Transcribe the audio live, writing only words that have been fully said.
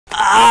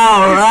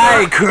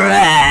Alright,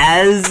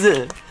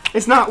 Chris!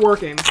 It's not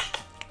working.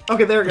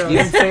 Okay, there it goes. You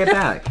can say it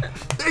back.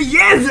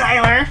 Yes,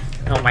 Zyler!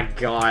 Oh my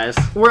gosh.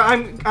 Where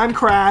I'm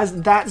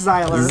Kraz, that's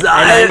Zyler. And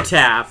I'm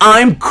Taff.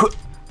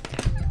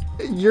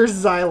 You're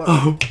Zyler.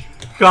 Oh,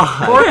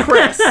 God. Or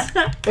Chris.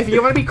 If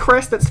you want to be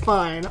Chris, that's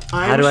fine.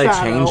 How do I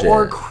change it?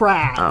 Or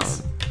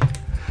Kraz.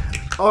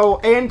 Oh,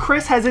 and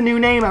Chris has a new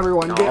name,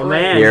 everyone. Get man.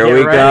 ready. Here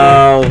we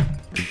go.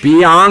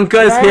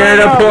 Bianca's here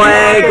to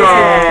play.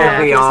 Go,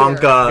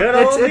 Bianca. Good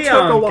old It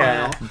took a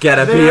while. Get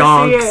a There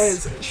Bianca. she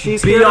is.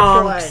 She's here to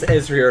Bianca play.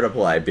 is here to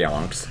play.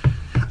 Bianca.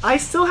 I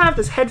still have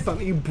this headphone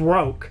that you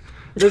broke.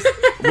 This,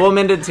 We'll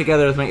mend it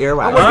together with my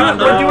earwax.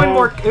 we're doing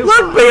more.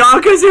 Look,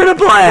 Bianca's here to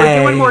play.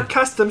 We're doing more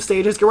custom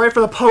stages. Get ready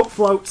for the Pope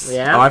floats.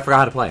 Yeah. Oh, I forgot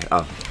how to play.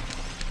 Oh.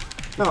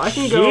 No, I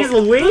can Jeez go.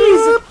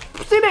 Louise.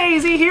 Oopsie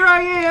daisy, here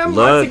I am.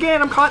 Look. Once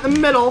again, I'm caught in the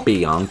middle.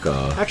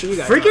 Bianca. Actually, you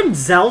guys. Freaking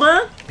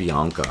Zelda?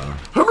 Bianca.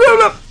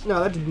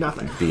 No, that did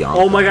nothing. Bianca.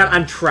 Oh my god,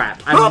 I'm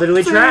trapped. I'm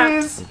literally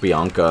trapped. Oopsies.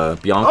 Bianca.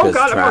 Bianca's Oh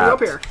god, I'm gonna go up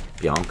trapped. here.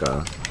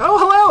 Bianca. Oh,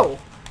 hello.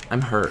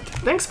 I'm hurt.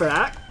 Thanks for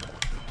that.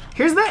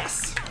 Here's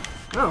this.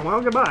 Oh,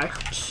 well, goodbye.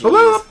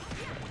 Hello.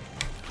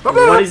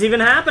 What is even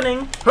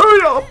happening?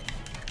 Hurry up.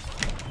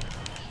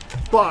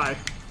 Bye.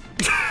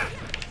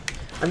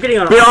 I'm getting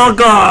on a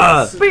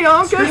Bianca!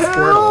 Bianca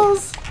Screw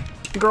Hills.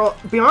 Girl,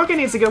 Bianca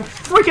needs to go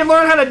freaking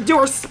learn how to do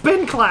her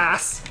spin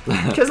class.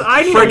 Because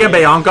I need Friggin'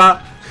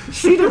 Bianca!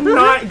 She did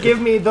not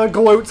give me the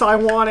glutes I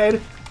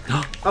wanted.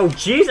 Oh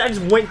jeez, I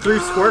just went through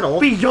Squirtle.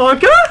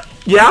 Bianca?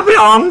 Yeah,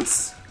 Bianca!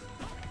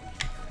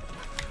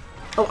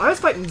 Oh, I was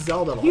fighting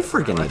Zelda. You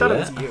freaking I thought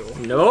it idiot. was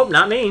you. Nope,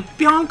 not me.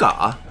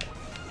 Bianca!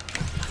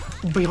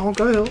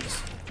 Bianca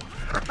Hills.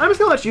 I'm just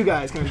gonna let you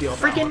guys kind of deal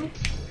with that Freaking. one.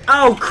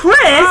 Oh, Chris!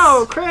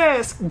 Oh,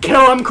 Chris!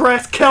 Kill him,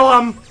 Chris! Kill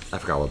him! I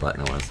forgot what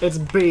button it was. It's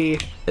B.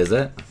 Is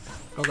it?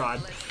 Oh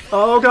god.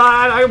 Oh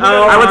god! I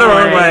I went the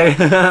wrong Alright.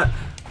 way.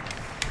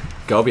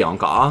 Go,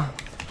 Bianca.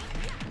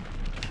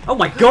 Oh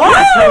my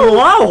gosh,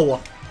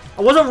 hello!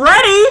 I wasn't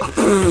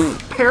ready!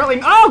 apparently.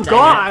 Oh Dang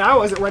god! I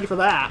wasn't ready for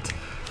that.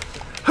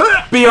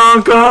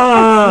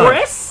 Bianca!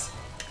 Chris?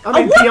 I Oh,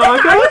 mean, what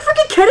Bianca? the? Are you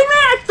freaking kidding me?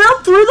 I fell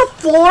through the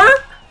floor?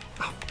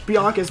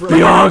 Bianca's really.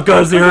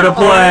 Bianca's here to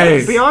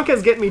play!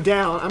 Bianca's getting me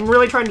down. I'm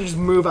really trying to just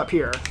move up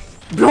here.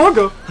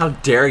 Bianca! How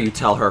dare you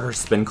tell her her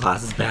spin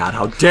class is bad?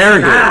 How dare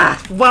you!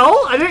 Ah,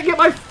 Well, I didn't get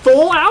my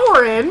full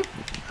hour in.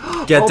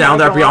 Get Oh down my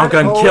there, God. Bianca,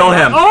 and Oh kill my-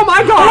 him! Oh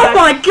my god! oh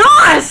my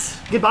gosh!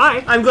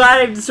 Goodbye. I'm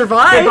glad I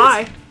survived.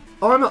 Goodbye.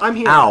 Oh, I'm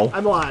here. Ow.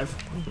 I'm alive.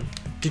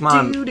 Come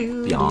on,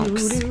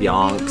 Bianca,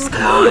 Bianca,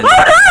 come on.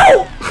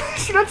 Oh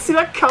Did you not see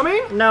that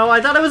coming? no! No, I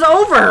thought it was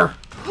over.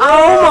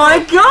 Oh my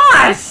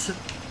gosh!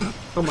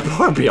 Oh my god.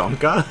 Poor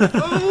Bianca.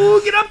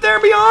 Oh, get up there,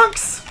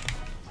 Bianx!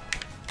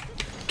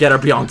 Get her,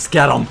 Bianca,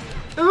 get him!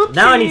 Oopsies.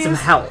 Now I need some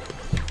help.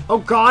 Oh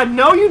god,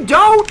 no you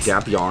don't! Yeah,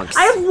 Bianca.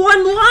 I have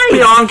one life.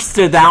 Bianca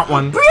did that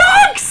one.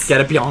 Bianx!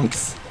 Get it, Bianca.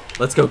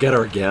 Let's go get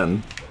her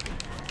again.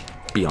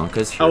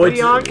 Bianca's here. Oh, to it's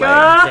Bianca! play.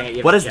 Dang it,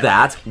 you What have is to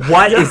that?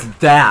 What is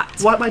that?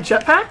 What, my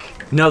jetpack?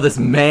 No, this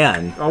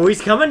man. Oh,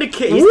 he's coming to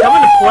he's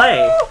coming to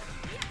play.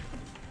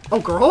 Oh,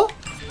 girl?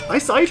 I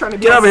saw you trying to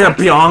be Get all over here,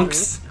 sexy Bianca.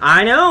 with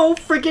I know,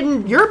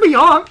 freaking. me. You're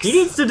Bianx. He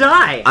needs to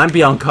die. I'm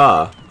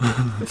Bianca.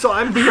 So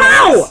I'm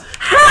Bianx.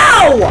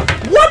 How? How?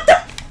 What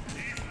the?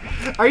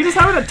 Are you just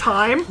having a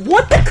time?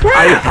 What the crap?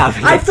 I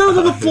have I fell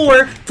to the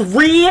floor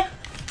 3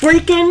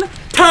 freaking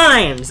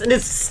times in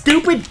this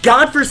stupid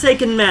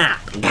godforsaken map.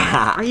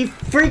 Are you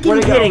freaking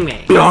Where'd it go? kidding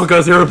me?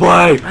 Bianca's here to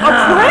play.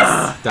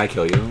 Chris? Did I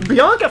kill you?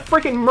 Bianca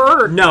freaking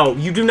murdered. No,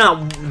 you do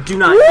not. Do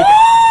not.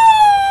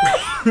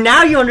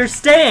 Now you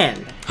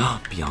understand.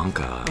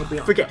 Bianca.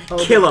 Freaking Oh,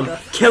 kill him.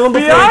 Bianca. Kill him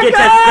before he gets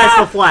that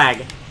special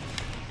flag.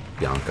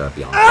 Bianca,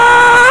 Bianca.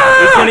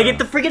 He's gonna get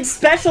the freaking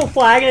special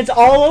flag and it's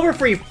all over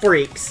for you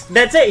freaks.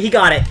 That's it. He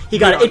got it. He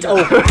got it. It's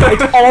over.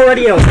 It's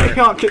already over.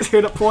 Bianca's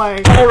here to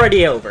play.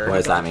 Already over. What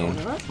does that mean?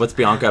 What's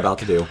Bianca about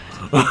to do?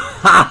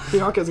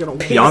 Bianca's gonna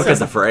win.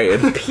 Bianca's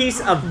afraid. Piece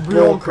of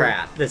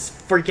bullcrap. This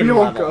freaking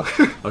level.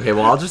 Bianca. Okay,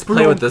 well, I'll just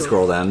play with this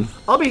girl then.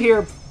 I'll be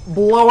here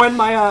blowing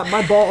my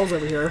my balls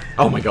over here.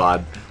 Oh my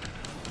god.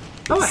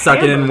 Oh, a Suck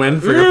it in hammer.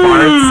 wind for your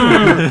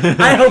farts.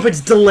 I hope it's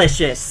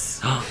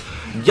delicious.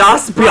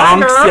 Yes,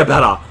 Bianca, her. you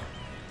better.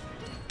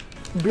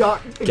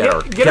 Bianca, Get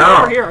her. Get Get her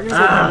her. over here. I'm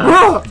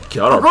gonna say,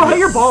 Get her. girl, hit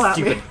your ball at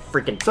Stupid me.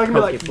 freaking So I can be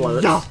like,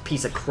 Pokefloat, yeah.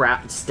 piece of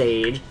crap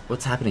stage.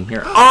 What's happening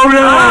here? Oh no!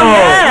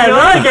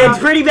 Yeah, look, it's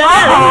pretty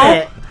bad,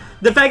 isn't it?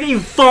 The fact that you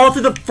fall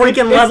through the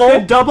freaking It's the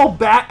level. double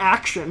bat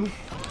action.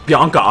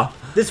 Bianca.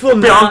 This will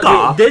Bianca.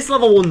 not. This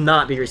level will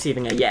not be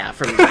receiving a yeah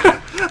from me.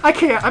 I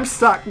can't. I'm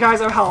stuck. Guys,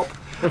 help.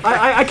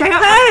 I can't.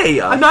 Hey!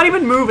 I'm not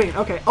even moving.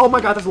 Okay. Oh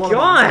my god, there's a lot of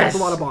bombs. Gosh. There's a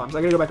lot of bombs.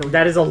 I gotta go back over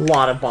That is a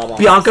lot of bomb.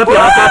 Bianca,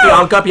 Bianca,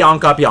 Bianca,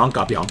 Bianca,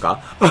 Bianca, Bianca.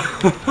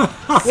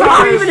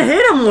 What did you even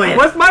hit him with?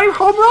 with my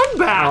home run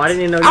bat. Oh, I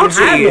didn't even know you had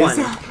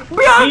Ouchies. one.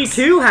 Bianca. He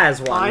too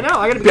has one. I know.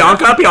 I gotta.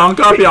 Bianca,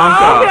 Bianca, Oh, get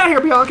out Bianca. here,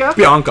 Bianca.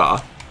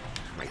 Bianca. Oh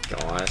my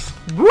gosh.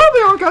 Woo,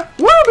 Bianca.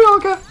 Woo,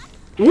 Bianca.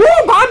 Woo,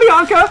 bye,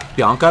 Bianca.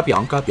 Bianca,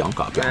 Bianca,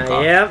 Bianca,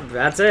 Bianca. Yep,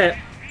 that's it.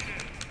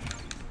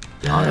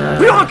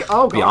 Bianca!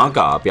 Oh,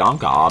 God.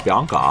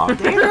 Bianca.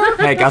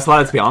 Hey, guess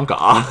what? It's Bianca.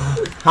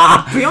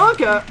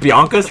 Bianca!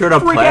 Bianca's here to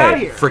Freak play. outta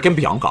here. Freaking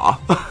Bianca.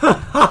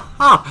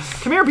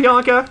 Come here,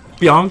 Bianca.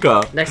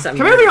 Bianca. Next time,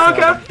 Come here,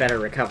 Bianca. Better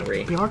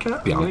recovery.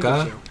 Bianca?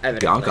 Bianca.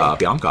 Evidently.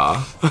 Bianca.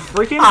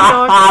 Freaking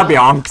Bianca.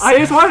 Bianca. I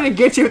just wanted to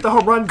get you with the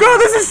home run. Girl,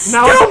 this is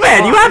Now it's stupid.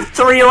 fun. You have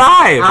 3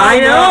 lives. I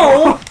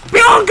know.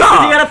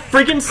 Bianca. You got a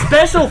freaking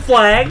special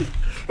flag,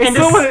 and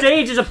still the wouldn't-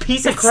 stage is a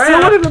piece of Still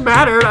crap. wouldn't have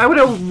mattered. I would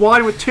have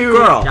won with 2.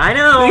 Girl. I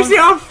know. You see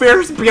how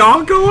fierce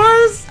Bianca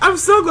was? I'm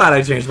so glad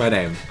I changed my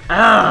name.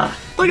 Ugh,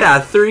 Look at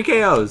that, 3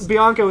 KOs.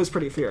 Bianca was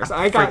pretty fierce.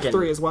 I got Freaking-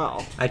 3 as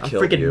well. I I'm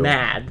killed freaking you.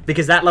 mad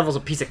because that level's a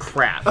piece of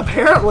crap.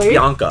 Apparently.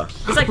 Bianca.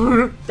 It's like,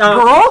 Girl,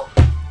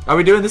 Are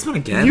we doing this one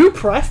again? you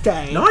pressed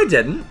A. No, I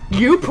didn't.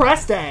 You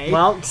pressed A.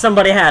 well,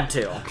 somebody had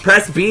to.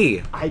 Press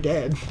B. I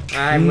did.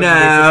 I wouldn't be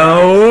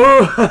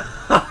No.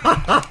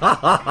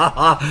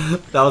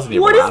 That wasn't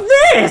even surprised. What loud.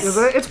 is Is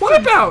this? it? It's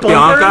Wipeout.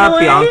 Bianca, Bumper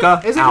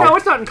Bianca. Is it? Ow. No,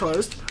 it's not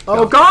enclosed.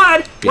 Oh,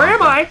 God. Where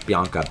am I?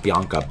 Bianca.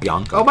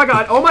 Oh, my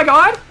God. Oh, my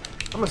God.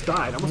 Almost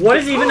died. What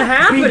is even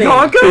happening?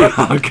 Bianca?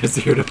 Bianca's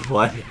here to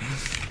play.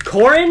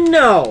 Corin,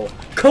 no.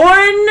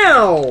 Corin,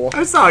 no.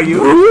 I saw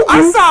you.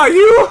 I saw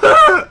you.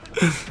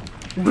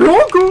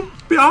 Bianca.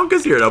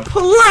 Bianca's here to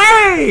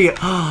play.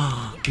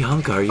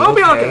 Bianca, are you Oh,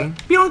 okay? Bianca.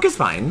 Bianca's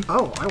fine.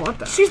 Oh, I want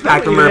that. She's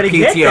back from You her gotta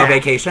get PTO that.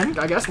 vacation.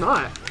 I guess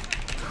not.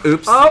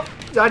 Oops. Oh,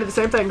 I did the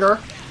same thing, girl.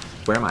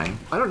 Where am I?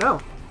 I don't know.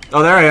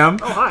 Oh, there I am.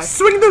 Oh, hi.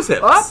 Swing those hips.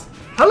 Oh,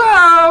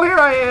 hello. Here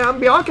I am.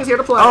 Bianca's here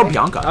to play. Oh,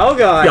 Bianca. Oh,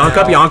 God.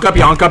 Bianca, no.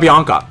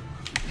 Bianca.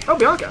 Oh,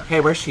 Bianca. Hey,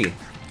 where's she?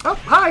 Oh,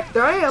 hi.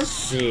 There I am.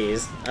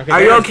 Jeez. Okay,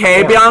 Are you there's okay,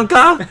 4.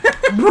 Bianca?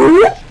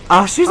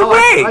 Oh, she's Oh,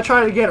 awake. I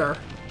tried to get her.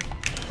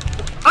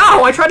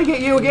 Oh, I tried to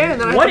get you again, and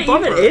then I What hit the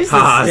even bumper. is this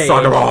Ah, stage?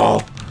 soccer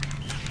ball.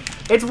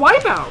 It's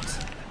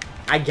Wipeout.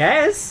 I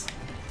guess.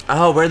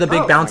 Oh, where are the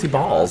big Oh, my bouncy God.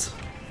 balls?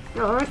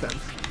 Yeah, all right then.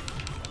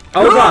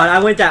 Oh, God. I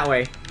went that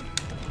way.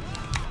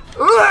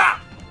 Ugh!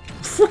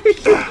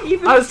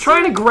 Even I was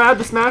trying to grab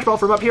the smash ball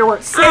from up here where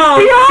it said Oh,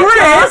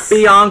 Bianca. Chris!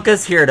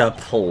 Bianca's here to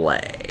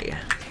play.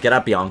 Get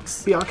up,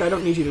 Biancs. Bianca, I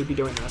don't need you to be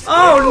doing this.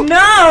 Oh, no!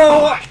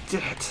 I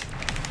did it.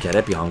 Get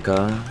it,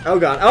 Bianca. Oh,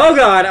 God. Oh,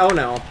 God. Oh,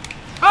 no.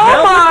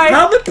 Oh my!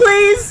 Help me,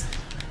 please!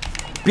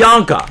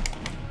 Bianca,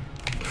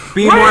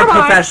 be Where more am I?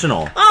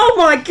 professional. Oh,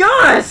 my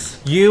gosh!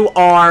 You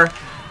are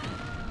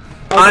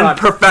God.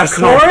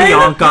 unprofessional, Corin?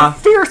 Bianca.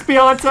 Fierce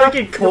Beyonce.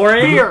 Freaking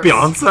Corin? Fierce.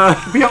 Beyonce.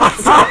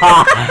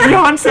 Beyonce.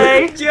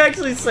 Beyonce. Did you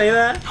actually say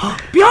that?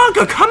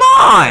 Bianca, come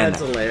on!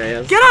 That's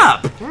hilarious. Get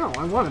up! No,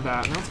 I wanted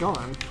that. Now it's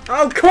gone.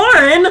 Oh,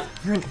 Corin!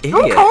 You're an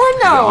idiot. Corin,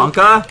 no.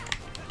 Bianca.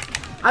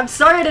 I'm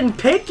sorry I didn't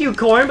pick you,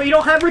 Corin, but you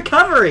don't have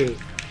recovery.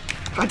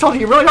 I told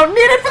you really don't need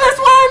it for this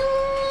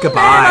one.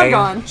 Goodbye. And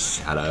I'm gone.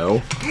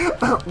 Shadow.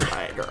 Oh,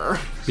 tiger.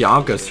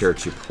 Bianca's here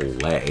to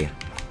play.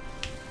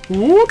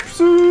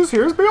 Whoopsies.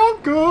 Here's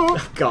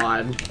Bianca.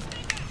 God.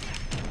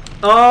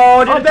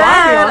 Oh, did Oh, it bad.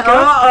 bye, Bianca.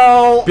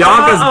 Uh-oh.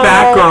 Bianca's Uh-oh.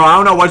 back, girl. I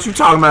don't know what you're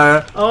talking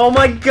about. Oh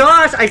my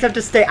gosh, I have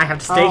to stay. I have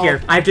to stay Oh,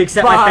 here. I have to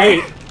accept bye. my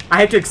fate. I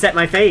have to accept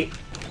my fate.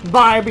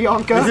 Bye,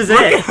 Bianca. This is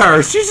Look it. at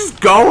her. She's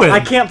just going. I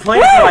can't play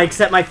until I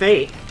accept my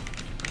fate.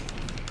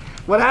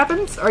 What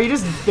happens? Are you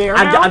just there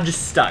now? I'm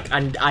just stuck.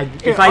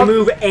 If Here, I I'll-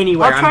 move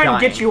anywhere, I'll try I'm and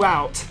dying. get you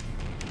out.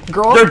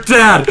 Girl. You're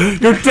dead.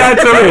 You're dead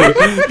to me.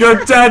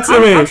 You're dead to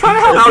me. I'm trying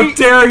to help How you.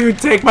 dare you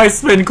take my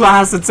spin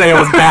class and say it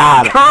was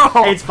bad?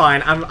 Girl. It's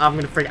fine. I'm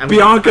gonna freak.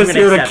 Bianca's I'm gonna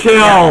here to accept it. kill.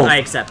 Yeah, I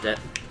accept it.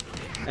 I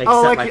accept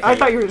Oh, my like, fate. I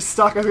thought you were just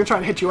stuck. I was gonna try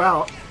and hit you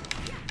out.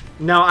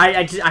 No,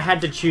 I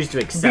had to choose to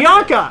accept.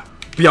 Bianca!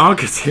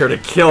 Bianca's here to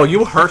kill.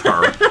 You hurt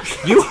her.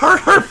 You hurt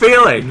her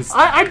feelings.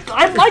 I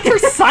liked your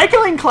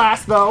cycling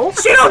class, though.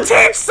 She don't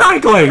teach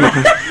cycling. But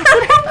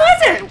who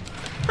was it?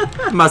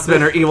 Must have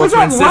been her evil Was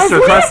twin that sister,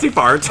 Leslie? Krusty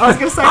Fart. I was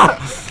gonna say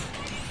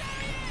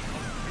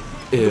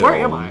Ew. Where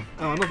am I?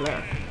 Oh, I'm over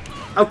there.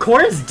 Oh,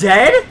 Corin's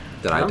dead?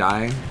 Did I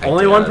die? I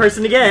Only did. one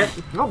person to get.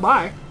 Oh,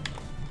 bye.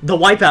 The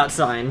wipeout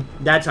sign.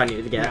 That's what I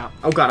needed to get. Yeah.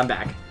 Oh god, I'm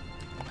back.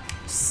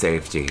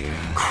 Safety.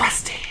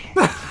 Krusty.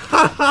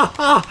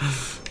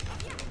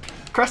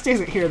 Krusty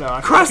isn't here, though.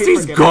 I keep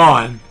Krusty's forgetting.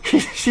 gone.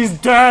 She's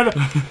dead.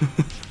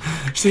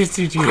 She's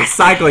teaching a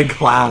cycling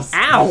class.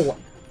 Ow!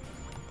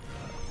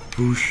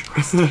 Boosh.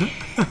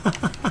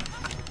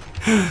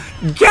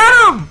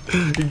 Get him!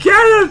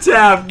 Get him,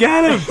 Taff!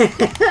 Get him!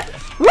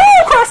 Woo,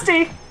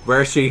 Krusty!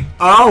 Where is she?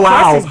 Oh,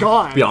 wow. Krusty's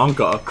gone.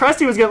 Bianca.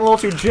 Krusty was getting a little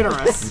too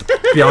generous.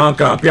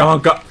 Bianca.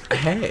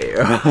 Hey.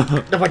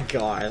 Oh my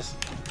gosh.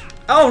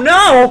 Oh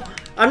no!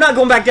 I'm not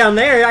going back down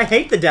there. I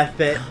hate the death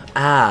pit.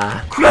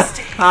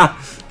 Krusty!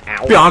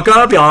 Ow.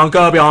 Bianca.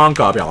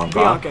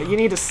 Bianca, you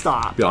need to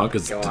stop.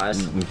 Bianca's. Gosh.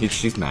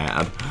 She's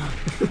mad.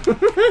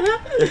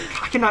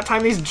 I cannot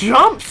time these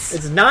jumps!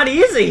 It's not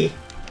easy.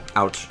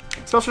 Ouch.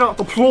 Especially not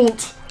the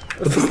plant.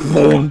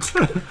 Won't.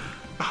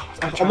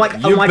 Oh my,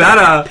 You oh my better.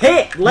 god.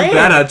 Pit, land. You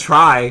better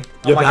try.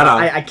 You Oh my better.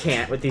 god, I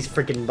can't with these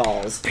freaking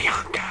balls.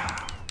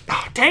 Bianca!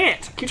 Oh, dang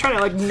it! Keep trying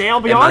to, like, nail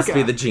Bianca. must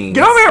be the genes.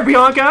 Get over here,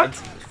 Bianca!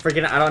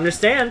 Freaking, I don't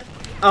understand.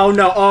 Oh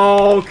no,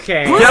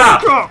 okay. Get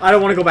up! I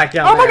don't want to go back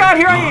down Oh my there. god,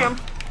 here I am.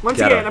 Once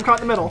Get again, him. I'm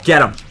caught in the middle.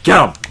 Get him! Get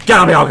him! Get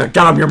him, Bianca!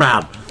 Get him! You're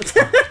mad.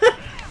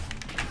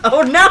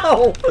 Oh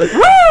no!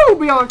 Woo,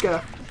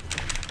 Bianca.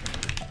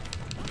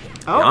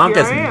 Oh,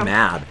 Bianca's here I am.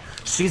 mad.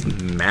 She's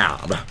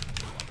mad.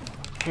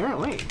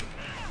 Apparently.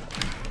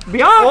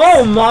 Bianca!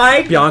 Oh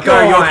my Bianca,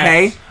 gosh. are you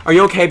okay? Are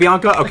you okay,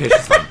 Bianca? Okay,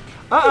 she's fine.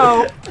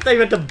 Uh-oh. I thought you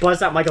meant to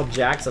bust out Michael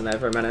Jackson there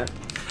for a minute.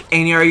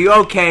 Annie, are you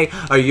okay?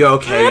 Are you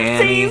okay,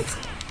 Annie?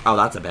 Oopsies. Oh,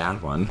 that's a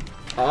bad one.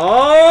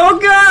 Oh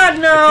god, Keep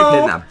hitting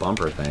no! that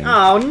bumper thing.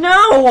 Oh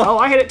no! Oh,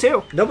 I hit it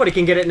too. Nobody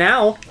can get it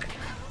now.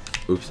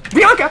 Oops.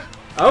 Bianca!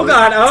 Oh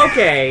god,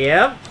 okay,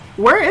 yep.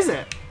 Where is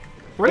it?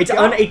 Where'd it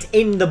go? It's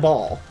in the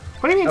ball.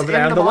 What do you mean it's Over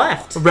there in on the the ball?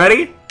 left.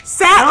 Ready?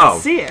 I don't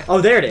see it.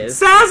 Oh, there it is.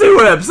 Sassy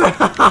whips!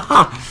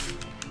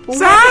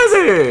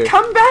 Sassy!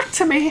 Come back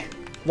to me.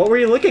 What were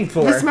you looking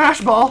for? The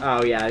smash ball.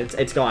 Oh yeah,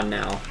 it's gone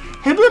now.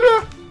 Hey, blah,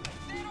 blah.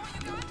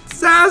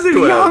 Sassy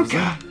whips!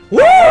 Bianca. Woo!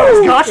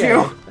 Got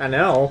you. I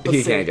know. He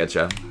Let's see. can't get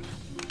you.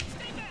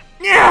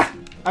 Yeah.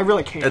 I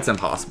really can't. It's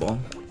impossible.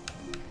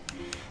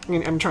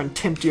 I'm trying to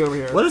tempt you over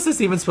here. What is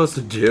this even supposed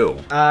to do?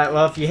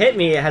 Well, if you hit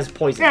me, it has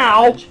poison.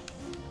 Ow. damage.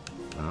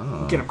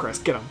 Oh. Get him, Chris.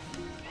 Get him.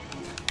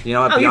 You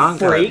know what, Oh, you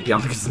freak.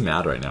 Bianca's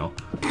mad right now.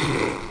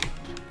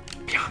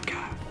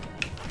 Bianca.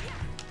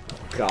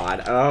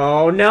 God.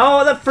 Oh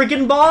no, the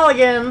freaking ball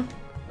again.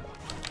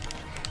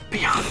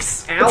 Bianca.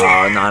 Ow.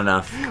 Oh, not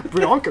enough.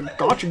 Bianca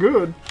got you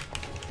good.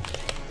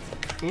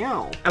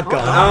 Ow. Oh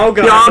god. Oh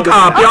god.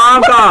 Bianca!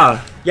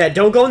 Bianca! Yeah,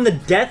 don't go in the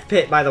death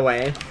pit, by the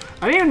way.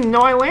 I didn't even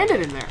know I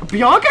landed in there.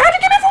 Bianca had to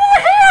get me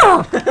from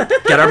over here!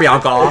 Get her,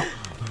 Bianca!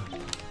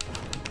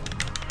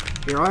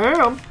 Here I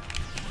am.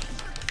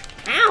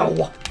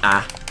 Ow.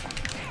 Ah.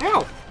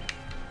 Ow.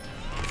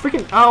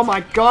 Freaking, oh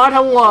my god,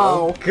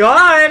 hello.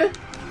 God.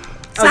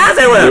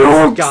 Sassy You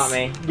whips! got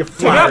me. You Yeah,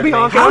 flattered me.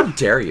 Bianca. How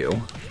dare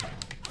you?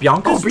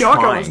 Bianca's Oh, Bianca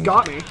trying. almost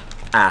got me.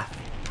 Ah.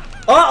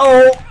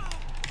 Uh-oh.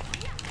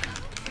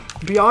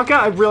 Bianca,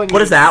 I really need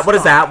What is to that? What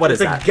is stop. that? What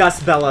is It's a that?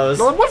 Gus Bellows.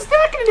 Well, what's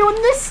that gonna do in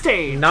this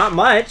stage? Not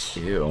much,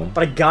 Ew.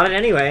 but I got it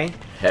anyway.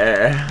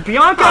 Hey.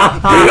 Bianca!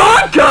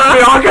 Bianca!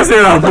 Bianca's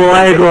in a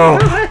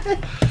playground!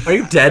 Are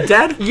you dead?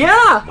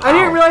 Yeah! I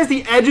didn't Wow. realize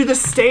the edge of the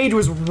stage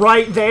was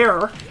right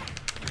there.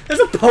 There's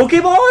a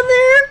Pokeball in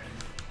there?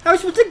 How are we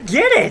supposed to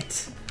get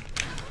it?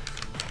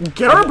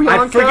 Get her,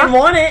 Bianca! I freaking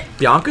want it.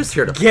 Bianca's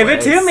here to Give play.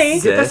 it to me.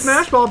 Get the sis.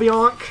 smash ball,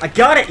 Bianca. I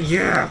got it.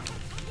 Yeah.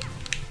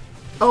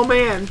 Oh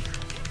man,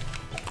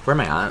 Where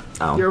am I at?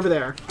 Oh. you're over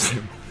there.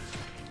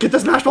 Get the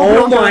smash ball,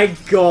 Oh Bianca. my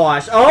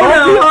gosh. Oh, Oh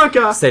no.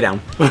 Bianca! Stay down.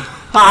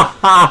 Ha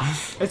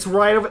ha! It's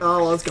right over.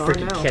 Oh, it's gone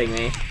Freaking now. kidding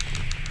me.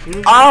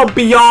 Oh,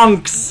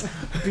 Biancs!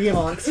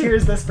 Bianca,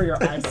 here's this for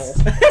your eyeball.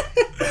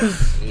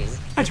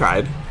 I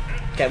tried.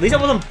 Okay, at least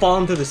I wasn't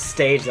falling through the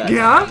stage that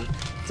Yeah? time.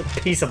 It's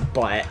a piece of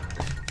butt.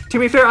 To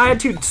be fair, I had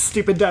two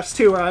stupid deaths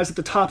too, where I was at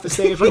the top of the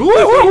stage, like, woo,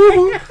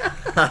 woo, woo.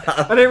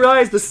 I didn't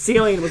realize the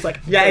ceiling was like.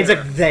 Yeah, it's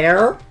like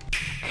there.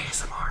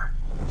 ASMR.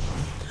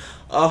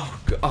 Oh,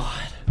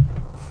 God.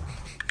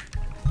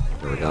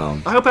 Here we go.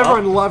 I hope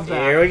everyone loved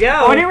that. Here we go.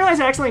 Oh, I didn't realize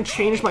I accidentally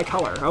changed my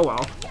color. Oh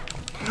well.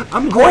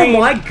 I'm Oh green.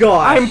 my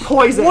gosh. I'm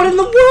poisoned. What in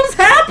the world is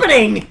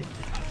happening?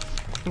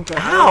 Okay,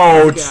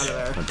 Ouch! Get out of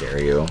there. How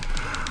dare you?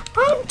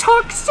 I'm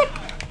toxic.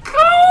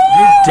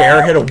 You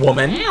dare hit a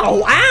woman?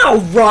 Ow, ow,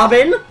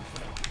 Robin.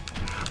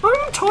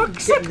 I'm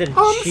toxic. Getting the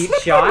I'm cheap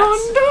slipping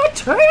shots. under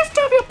taste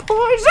of your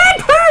poison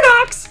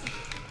paradox.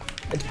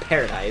 It's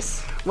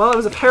paradise. Well, it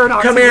was a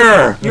paradox. Come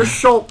here. You're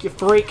shulk, you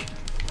freak.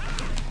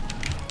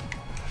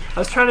 I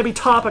was trying to be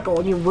topical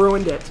and you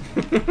ruined it.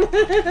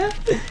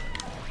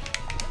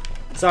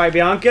 Sorry,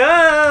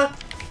 Bianca.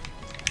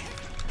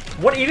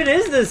 What even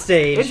is this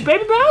stage? It's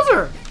Baby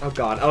Bowser. Oh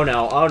god. Oh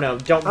no. Oh no.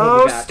 Don't move Oh,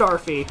 me back.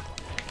 Starfy.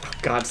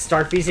 God,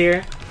 Starfy's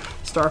here.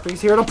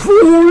 Starfy's here to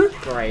pull.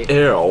 Great.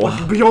 Ew.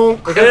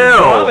 Bianca. Ew.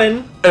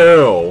 Robin.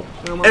 Ew.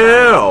 my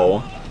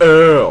Ew.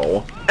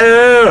 Ew.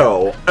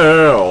 Ew.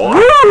 Ew.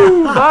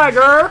 Woo! Bye,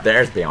 girl.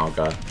 There's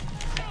Bianca.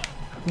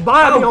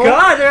 Bye, Oh Bianca.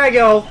 god, there I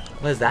go.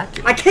 What does that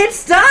do? I can't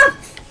stop.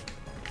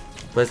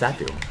 What does that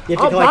do? You have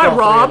to Oh, collect bye, all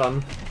Rob. three of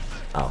them.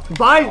 Oh.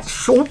 Bye,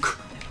 shulk.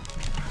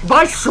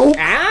 Bye, shulk.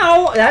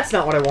 Ow! That's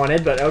not what I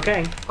wanted, but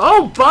okay.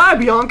 Oh, bye,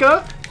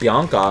 Bianca.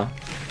 Bianca.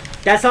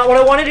 That's not what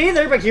I wanted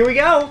either, but here we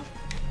go.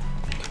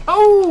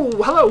 Oh,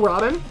 hello,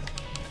 Robin.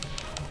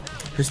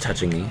 Who's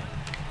touching me?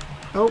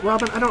 Oh,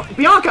 Robin, I don't.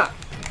 Bianca.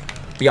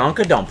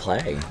 Bianca don't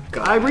play.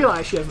 I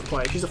realize she doesn't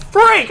play. She's a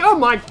freak. Oh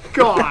my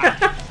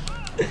god.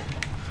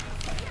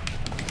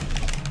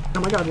 Oh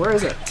my god, where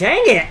is it?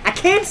 Dang it! I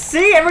can't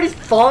see! Everybody's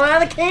falling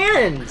out of the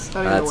cannons! I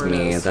don't know That's where it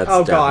me. is. That's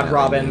Oh god, definitely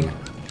Robin. me.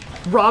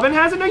 Robin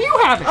has it? No, you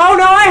have it! Oh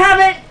no, I have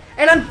it!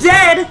 And I'm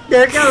dead!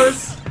 There it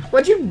goes!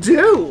 What'd you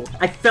do?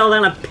 I fell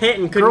down a pit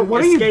and couldn't Girl,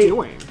 what escape. are you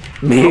doing?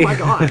 Me? Oh my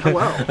god,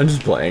 hello. I'm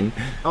just playing.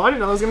 Oh, I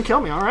didn't know it was gonna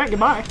kill me. Alright,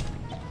 goodbye.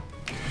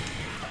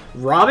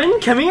 Robin,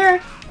 come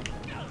here!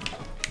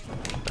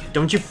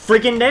 Don't you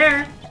freaking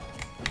dare!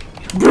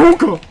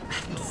 Bianca!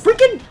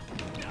 Freaking...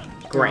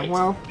 Great.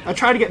 Well, I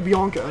tried to get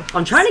Bianca.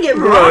 I'm trying to get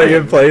Running in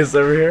Robin. place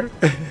over here.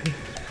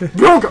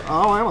 Bianca!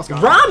 Oh, I almost got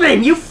her.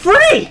 Robin, you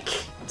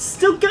freak!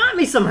 Still got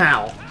me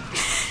somehow.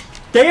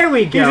 There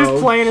we go. He's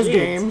just playing his Jeez.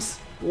 games.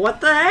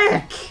 What the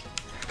heck?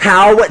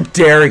 How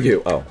dare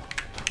you? Oh.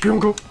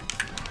 Bianca.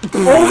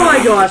 Oh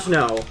my gosh,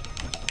 no.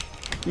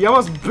 You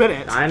almost bit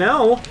it. I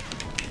know.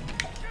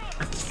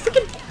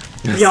 Freaking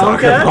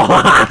Bianca.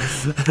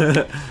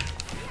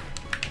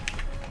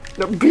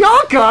 No,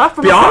 Bianca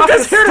from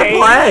Bianca's across the here to stage.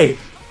 play.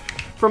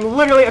 From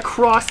literally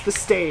across the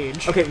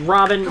stage. Okay,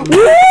 Robin. Woo!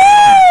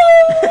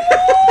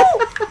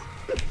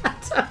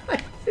 That's how I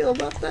feel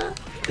about that.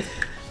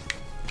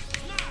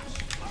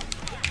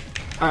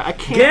 Alright, I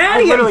can't. Get out I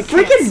of here, literally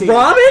can't freaking see.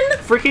 Robin!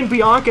 Freaking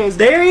Bianca is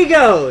There he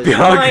goes.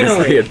 Bianca's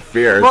Finally. being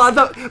fierce.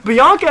 Well,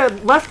 Bianca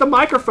left the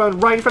microphone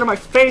right in front of my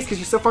face because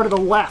she's so far to the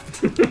left.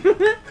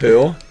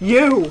 Who?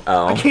 You.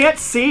 Oh. I can't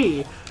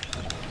see.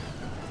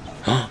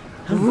 How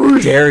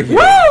dare you?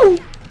 Woo!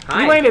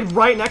 Hi. You landed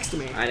right next to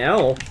me. I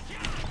know.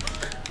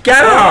 Get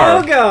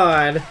Oh her!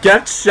 god.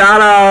 Get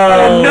Shadow!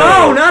 Oh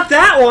no, not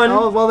that one.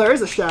 Oh, well, there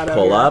is a shadow.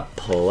 Pull here. up,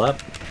 pull up.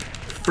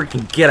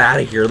 Freaking get out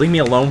of here. Leave me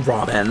alone,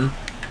 Robin.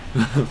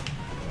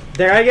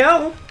 There I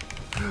go.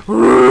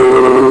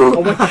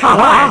 Oh my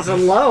god,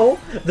 hello.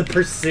 The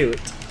pursuit.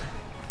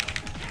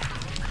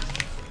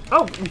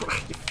 Oh, you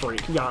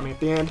freak. You got me at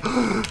the end.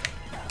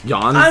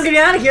 Yawns? I'm getting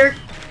out of here.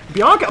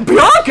 Bianca!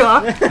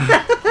 Bianca!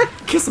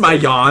 Kiss my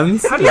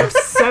yawns. How do you have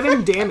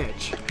 7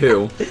 damage?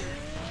 Who?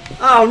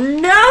 Oh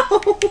no.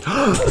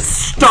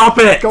 Stop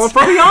it! Going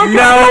for Bianca!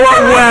 No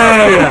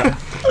way!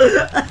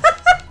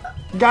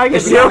 Gotta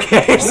get Is she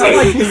okay?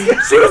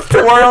 She was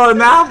twirling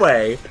that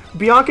way.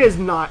 Bianca is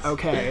not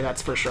okay,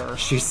 that's for sure.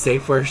 She's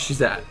safe where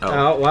she's at. Oh,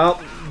 Oh well,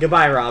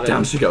 goodbye, Robin.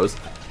 down she goes.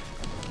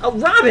 Oh,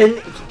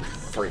 Robin!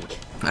 Freak.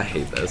 I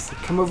hate this.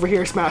 Come over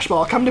here, Smash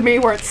Ball. Come to me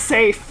where it's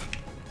safe.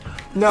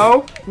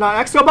 No, not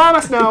next to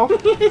Obama's, no.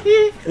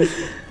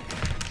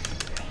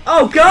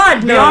 Oh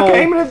god, no! Bianca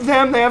aiming at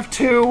them, they have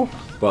 2.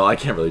 Well, I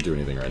can't really do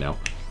anything right now.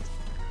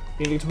 You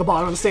need to get to the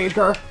bottom of the stage,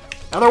 Gur.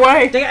 Other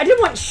way. Dang, I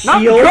didn't want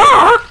Not shield.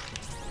 Gur!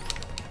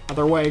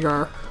 Other way,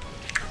 Gur.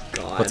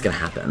 God. What's gonna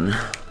happen?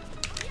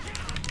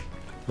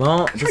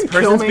 Well, this to kill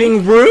person's me.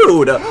 being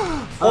rude.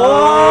 Oh,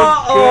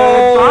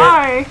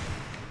 Bye.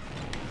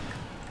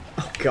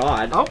 oh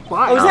god. Oh,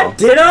 bye. Oh, is that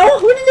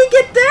Ditto? When did he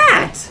get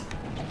that?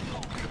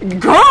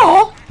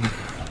 Girl!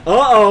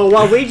 Uh-oh,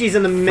 Waluigi's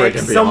in the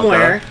mix Freaking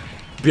somewhere.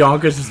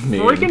 Bianca's just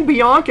mean. Freaking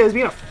Bianca is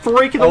being a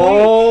freak of the week.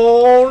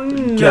 Oh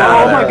no.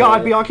 God. Oh my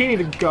god, Bianca, you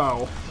need to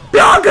go.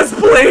 Bianca's,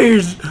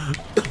 please!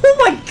 Oh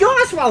my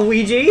gosh,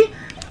 Waluigi!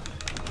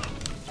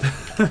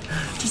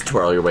 Just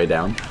twirl your way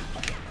down.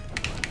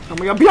 Oh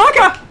my god,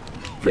 Bianca!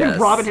 Freaking Yes.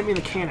 Robin hit me in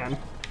the cannon.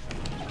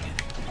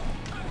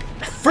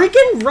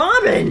 Freaking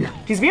Robin!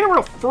 He's being a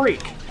real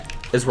freak.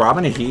 Is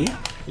Robin a he?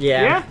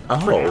 Yeah? Oh.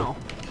 For now.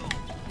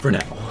 For now.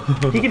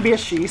 He can be a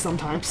she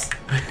sometimes.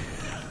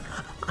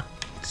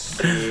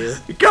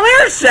 Come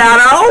here,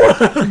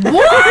 Shadow!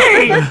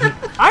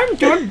 Why? I'm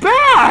doing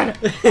bad!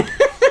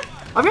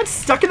 I've got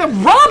stuck in the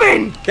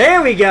Robin!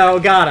 There we go,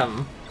 got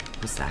him.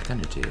 What's that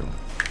gonna do?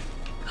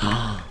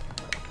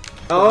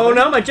 Oh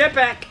no, my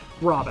jetpack!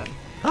 Robin.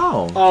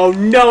 Oh. Oh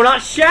no,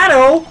 not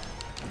Shadow!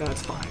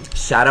 That's fine.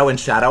 Shadow and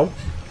Shadow?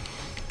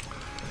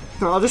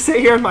 No, I'll just sit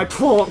here in my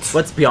plants.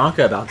 What's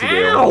Bianca about to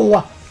do?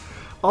 Ow!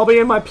 I'll be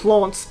in my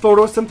plants,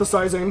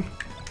 photosynthesizing.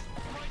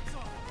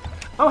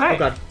 Oh, hey. Oh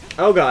god.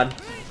 Oh god.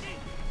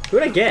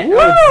 Who'd I get? Woo!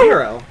 Oh,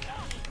 0.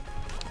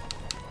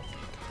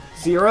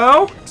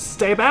 0.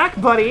 Stay back,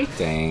 buddy.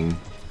 Dang.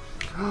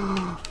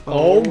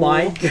 Oh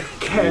my god.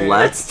 Okay,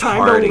 Let's it's time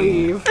party. to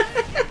leave.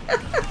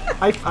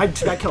 I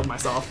killed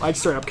myself. I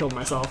straight up killed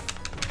myself.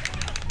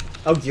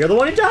 Oh, you're the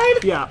one who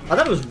died? Yeah. I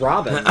thought it was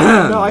Robin.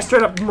 No, I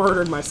straight up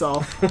murdered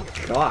myself.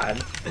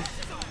 God.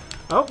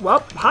 Oh,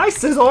 well, hi,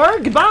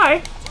 Scizor.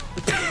 Goodbye.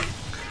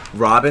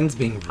 Robin's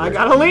being rude. I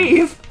gotta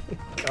leave.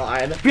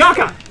 God.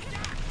 Bianca!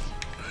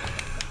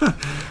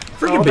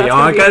 Freaking Oh, that's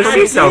gonna be Bianca, a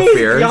she's so Jeez,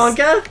 fierce.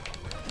 Bianca?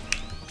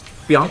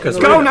 Bianca's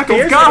Go, rude. Knuckles,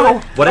 Fierce?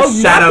 go! What is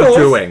Oh, Shadow Knuckles.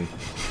 doing?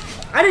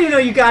 I didn't even know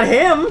you got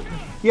him.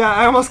 Yeah,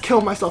 I almost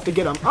killed myself to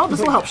get him. Oh, this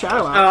will help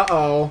Shadow out.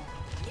 Uh-oh.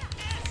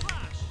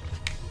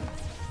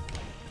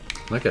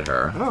 Look at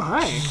her. Oh,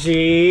 hi.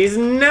 Jeez,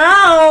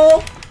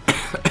 no!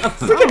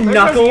 Freaking There goes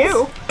Knuckles.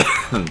 you.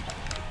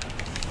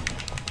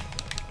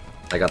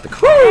 I got the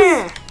claw.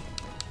 Eh.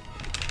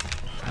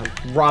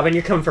 Robin,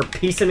 you're coming for a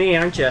piece of me,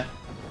 aren't you?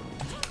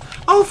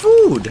 Oh,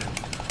 food!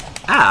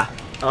 Ah.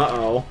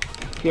 Uh-oh.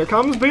 Here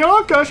comes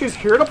Bianca. She's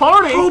here to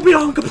party. Oh,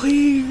 Bianca,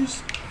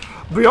 please!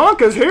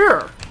 Bianca's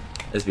here.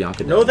 Is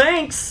Bianca No dead?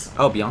 thanks.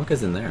 Oh,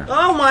 Bianca's in there.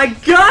 Oh my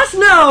gosh,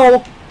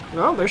 no!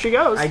 Oh, there she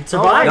goes. I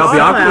survived. No, Oh,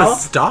 Bianca wow.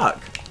 was stuck.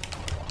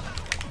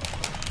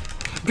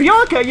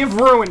 Bianca, you've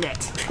ruined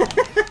it.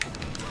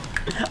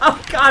 Oh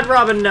god,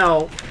 Robin,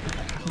 no.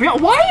 Why are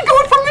you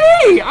going for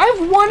me? I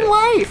have 1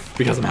 life.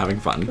 Because I'm having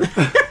fun.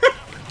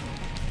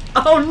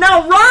 Oh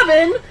no,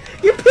 Robin!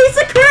 You piece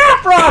of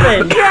crap,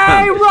 Robin!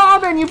 Yay,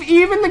 Robin, you've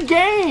evened the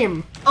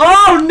game.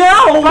 Oh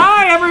no!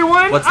 Bye,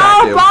 everyone. What's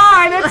that do?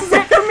 Bye. This is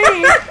it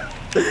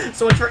for me.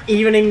 So much for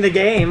evening the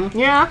game.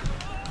 Yeah.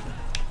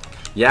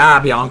 Yeah,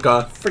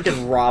 Bianca.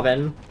 Freaking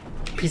Robin.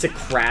 Piece of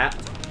crap.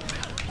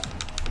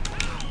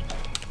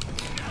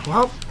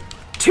 Well,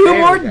 two There we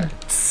more go.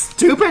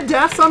 stupid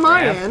deaths on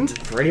my Yeah, end.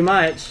 Pretty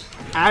much.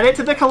 Add it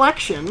to the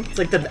collection. It's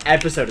like the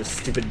episode of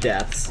stupid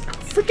deaths.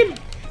 Freaking.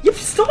 You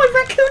stole my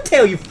raccoon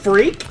tail, you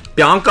freak!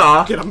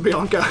 Bianca. Get him,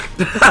 Bianca.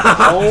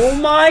 Oh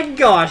my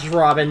gosh,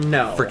 Robin,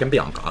 no. Freaking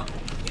Bianca.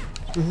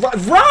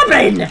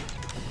 Robin!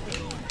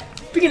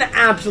 Being an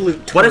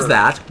absolute turd. What is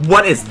that?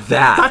 What is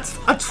that? That's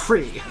a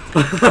tree.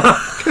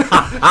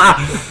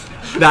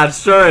 That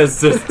sure is,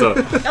 sister.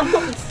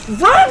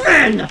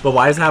 Robin! But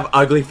why does it have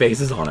ugly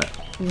faces on it?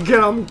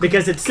 Get him.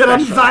 Because it's Get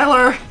him, special.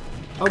 Zyler.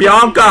 Okay,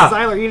 Bianca!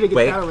 Zyler, you need to get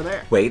Wait, that over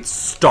there. wait,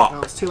 stop.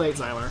 No, it's too late,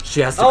 Zyler. She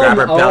has to grab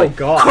her belly. Oh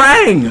god.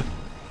 Krang!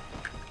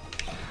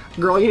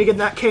 Girl, you need to get in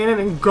that cannon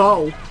and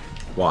go.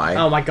 Why?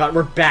 Oh my god,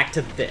 we're back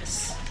to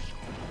this.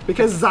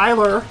 Because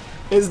Zyler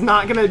is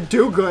not gonna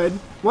do good.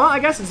 Well, I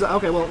guess it's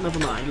okay. Well, never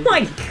mind. Oh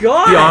my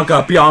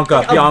god!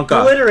 Bianca.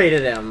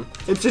 Obliterated him.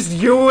 It's just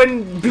you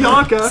and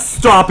Bianca.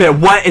 Stop it!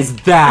 What is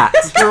that?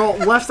 Girl,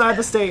 left side of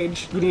the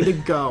stage. You need to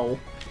go.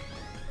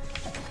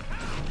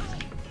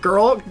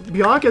 Girl,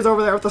 Bianca's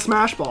over there with the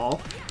smash ball.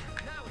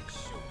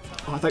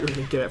 Oh, I thought you were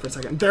gonna get it for a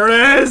second. There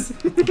it is!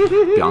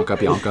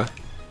 Bianca.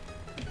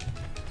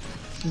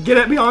 Get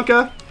it,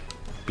 Bianca.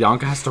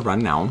 Bianca has to run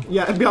now.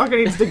 Yeah, Bianca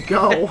needs to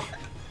go.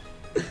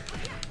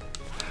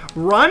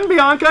 Run,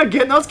 Bianca!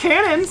 Get in those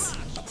cannons!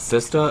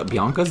 Sister,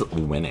 Bianca's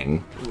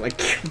winning. Like,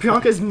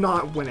 Bianca's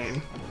not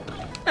winning.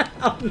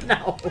 oh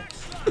no.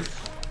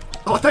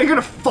 Oh, I thought you were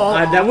gonna fall.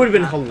 That would have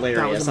been That was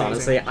hilarious, amazing.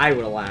 honestly. I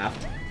would have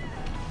laughed.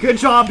 Good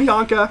job,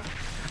 Bianca.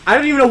 I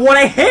don't even know what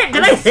I hit!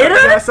 Did I hit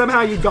Yeah, her?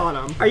 somehow you got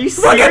him. Are you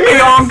Look at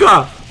serious?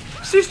 Bianca!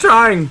 She's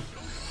trying.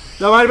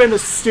 That might have been the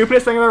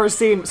stupidest thing I've ever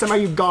seen. Somehow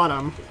you got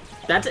him.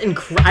 That's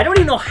incredible. I don't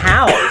even know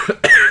how.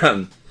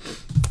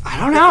 I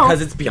don't know.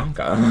 Because it's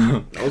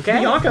Bianca. Okay.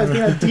 Bianca is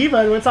being a diva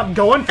and won't stop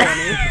going for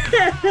me.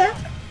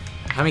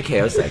 How many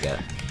KOs did I get?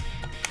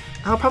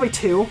 Oh, probably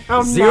 2.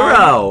 Oh, 0!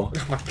 Oh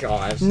my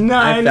gosh. 9.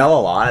 I fell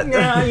a lot.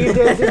 Yeah, you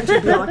did, didn't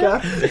you,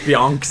 Bianca?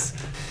 Biancs.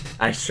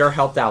 I sure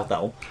helped out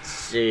though.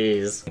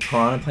 Jeez.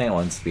 Piranha Plant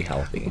wants to be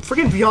healthy.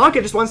 Freaking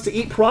Bianca just wants to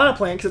eat Piranha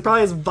Plant because it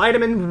probably has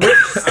vitamin-rich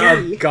C.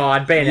 Oh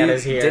god,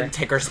 Bayonetta's here. Didn't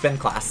take her spin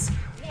class.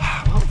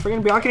 Well,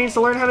 freaking Bianca needs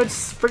to learn how to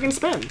freaking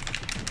spin.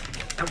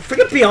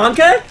 Freaking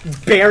Bianca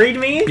buried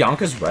me?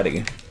 Bianca's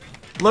ready.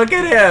 Look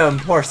at him!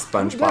 Poor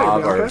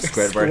SpongeBob or Bianca.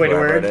 Squidward,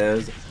 whoever it Squidward.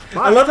 is.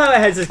 I love how it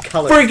has his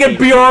color. Freaking scheme.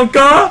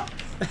 Bianca!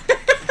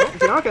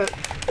 Bianca.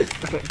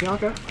 Okay,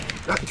 Bianca.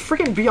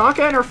 Freaking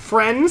Bianca and her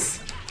friends.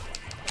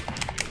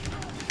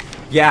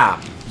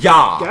 Yeah. Get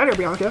out of here,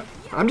 Bianca.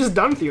 I'm just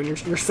done with you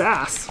and your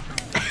sass.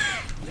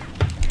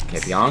 Okay,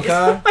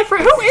 Bianca. My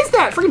friend, who is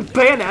that? Freaking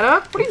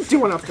Bayonetta? What are you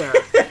doing up there?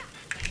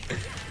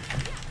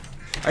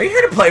 Are you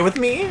here to play with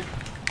me?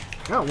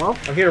 Oh, well.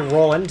 I'm here to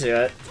roll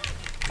into it.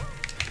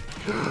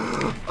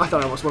 I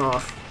thought I almost went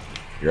off.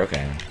 You're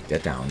okay.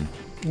 Get down.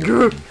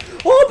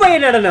 Oh,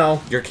 Bayonetta,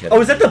 no. You're kidding.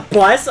 Oh, is that the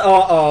bus?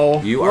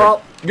 Uh-oh. You are.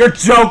 Well- You're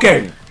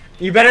joking!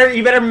 You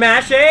better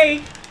mash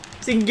A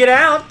so you can get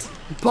out.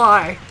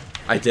 Bye.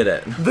 I did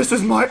it. This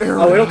is my area.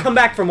 Oh, it'll come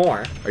back for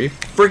more. Are you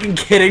freaking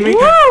kidding me?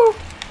 Woo!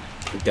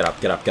 Get up.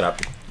 Good.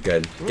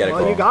 Get it, Well,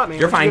 girl. you got me.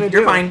 You're What you fine. gonna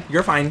You're do? fine.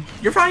 You're fine.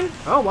 You're fine.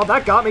 Oh, well,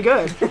 that got me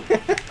good.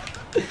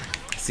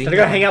 See? Gotta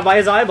go hang out by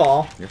his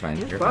eyeball. You're fine.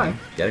 You're Fine. fine.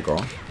 Get it,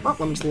 girl. Well,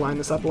 let me just line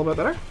this up a little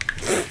bit better.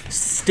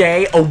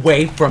 Stay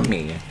away from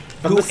me.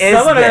 Who the is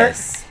summoner.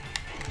 this?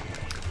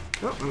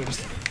 Oh, let me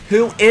just...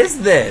 Who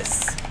is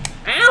this?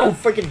 Ow,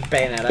 freaking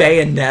Bayonetta.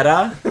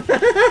 Bayonetta?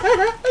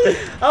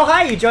 Oh,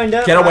 hi, you joined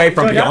up. Get away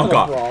from joined up in the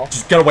Bianca. brawl.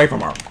 Just get away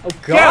from her. Oh,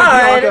 Yeah,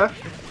 God. Bianca.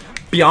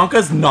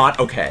 Bianca's not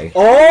okay.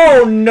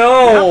 Oh,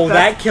 no. Yep,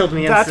 that killed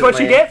me instantly. That's what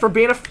you get for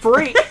being a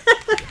freak.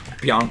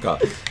 Bianca.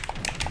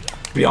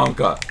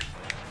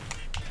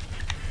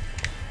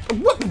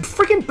 What?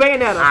 Freaking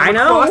Bayonetta. I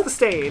know. Across the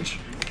stage.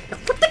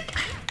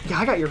 Yeah,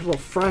 I got your little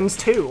friends,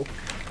 too.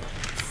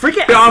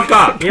 Freaking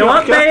Bianca! You know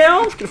what,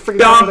 Bayo? I'm gonna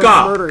freaking out Bianca!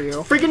 and murder you.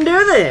 Freaking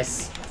do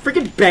this.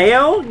 Freaking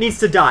Bayo needs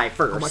to die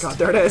first. Oh my god,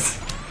 there it is.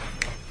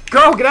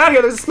 Girl, get out of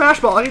here. There's a smash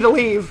ball. I need to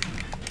leave.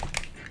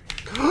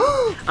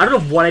 I don't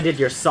know what I did to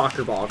your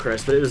soccer ball,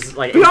 Chris, but it was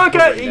like... Bianca,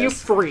 horrendous. you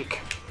freak.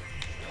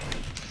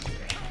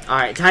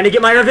 Alright, time to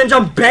get my revenge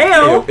on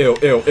Bayo!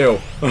 Ew.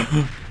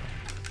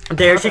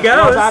 There she goes.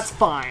 Well, that's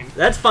fine.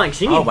 That's fine.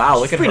 She Oh, wow,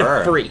 look at she's being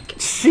her. a freak.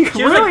 She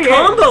She was really like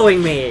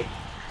comboing me.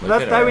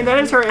 That's, I mean, that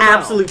is her MO.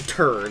 Absolute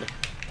turd.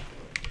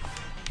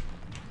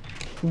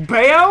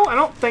 Bayo? I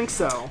don't think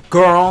so.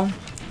 Girl,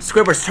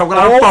 Squidward's choking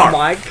on Oh Fork.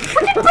 my...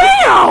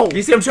 Bayo!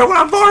 You see him choking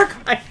on Fork?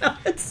 I know,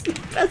 it's the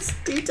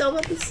best detail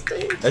about the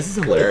stage. This is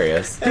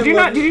hilarious. Did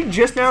you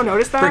just now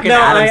notice that? Freaking No,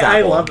 Adam's I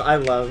apple.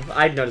 love,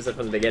 I noticed it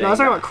from the beginning. No, I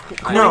was talking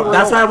about... No,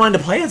 that's why I wanted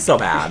to play it so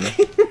bad.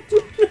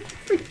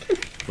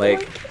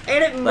 Like,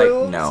 And it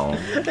moves. no.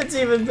 It's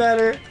even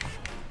better.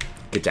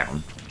 Get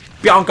down.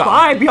 Bianca.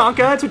 Bye,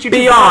 Bianca. That's what you do.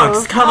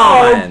 Bianca, come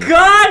Oh on.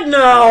 God,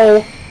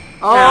 no!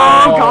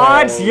 Oh,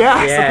 gods,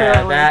 yes. Yeah,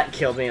 apparently. that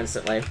killed me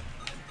instantly.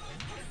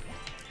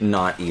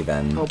 Not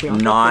even. Oh,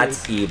 Bianca, Not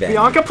please. even.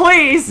 Bianca,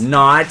 please.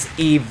 Not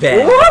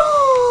even.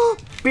 Woo!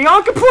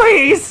 Bianca,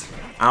 please.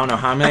 I don't know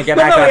how I'm gonna get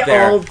back up They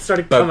there. all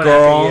started But coming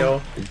girl,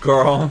 after you.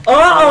 girl.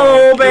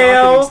 Uh-oh,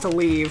 Bianca needs Bale! to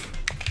leave.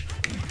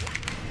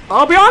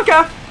 Oh,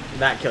 Bianca.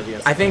 That killed you.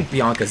 I think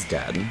Bianca's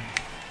dead.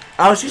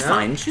 Oh, she's Yeah.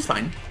 fine. She's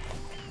fine.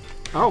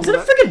 Oh, Is it a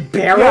that- freaking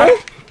barrel?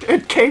 Yeah,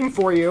 it came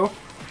for you.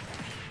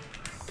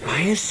 Why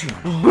is she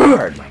on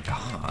hard? My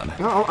God.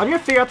 No, I'm gonna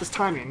figure out this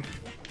timing.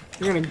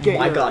 You're gonna get Oh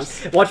my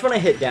yours. gosh. Watch when I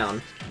hit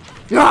down.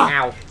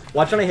 Ah! Ow.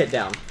 Watch when I hit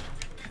down.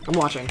 I'm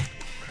watching.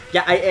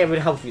 Yeah, it would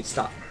help if you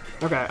stop.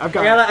 Okay, I've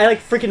got I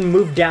like freaking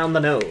moved down the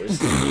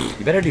nose.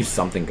 You better do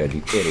something good,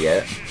 you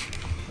idiot.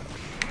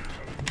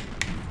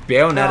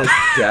 Bayonet is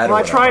dead. Well,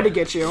 or I tried to whatever.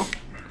 get you.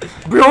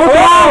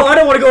 Oh, I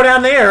don't want to go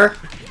down there.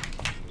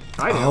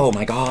 I do. Oh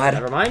my God.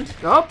 Never mind.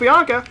 Oh,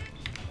 Bianca.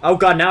 Oh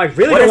god, now I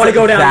really What don't is want to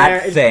go down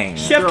that there. thing?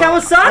 Chef Girl, I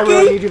really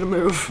Kawasaki! need you to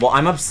move. Well,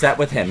 I'm upset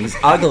with him. He's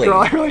ugly. Girl,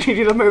 I really need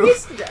you to move.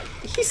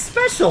 He's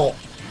special.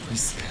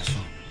 He's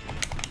special.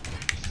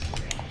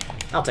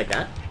 I'll take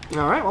that.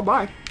 Alright, well,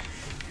 bye.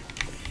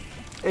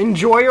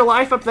 Enjoy your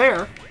life up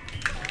there.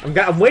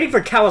 I'm waiting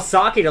for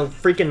Kawasaki to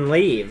freaking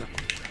leave.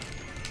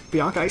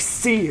 Bianca, I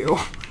see you.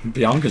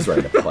 Bianca's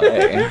ready to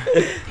play.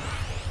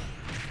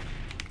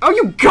 Oh,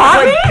 you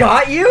got me? I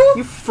got you?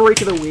 You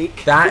freak of the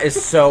week. That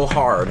is so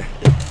hard.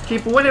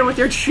 Keep winning with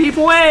your cheap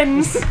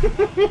wins.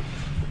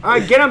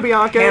 Alright, get him,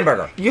 Bianca.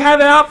 Hamburger. You have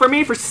it out for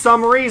me for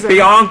some reason.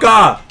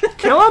 Bianca!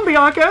 Kill him,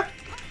 Bianca.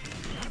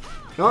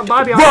 Oh,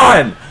 bye, Bianca.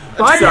 Run!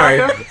 Bye, Sorry.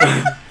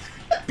 Bianca.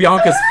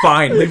 Bianca's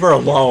fine. Leave her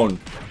alone.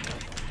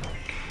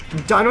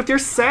 Done with your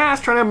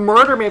sass, trying to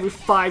murder me every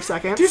 5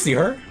 seconds. Do you see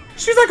her?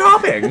 She's like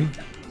hopping.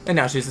 And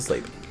now she's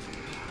asleep.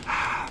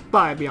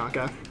 Bye,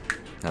 Bianca.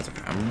 That's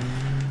okay.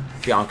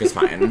 Bianca's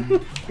fine.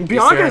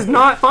 Bianca's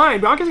not fine.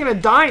 Bianca's gonna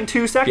die in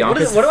 2 seconds.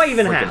 Bianca's what do I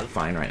even freaking have?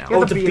 fine right now. Yeah, Oh,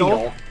 the it's a beetle.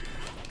 beetle.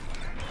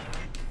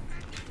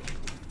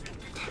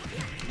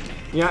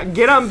 Yeah,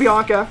 get him,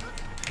 Bianca.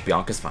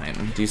 Bianca's fine.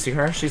 Do you see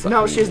her? She's like,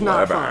 No, she's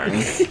not whatever.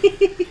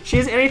 fine.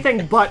 She's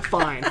anything but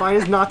fine. Fine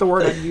is not the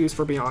word I'd use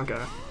for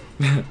Bianca.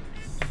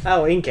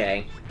 Oh,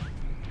 Inkay.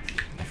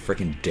 I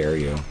freaking dare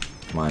you.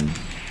 Come on.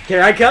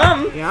 Here I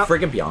come! Yeah,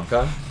 Freaking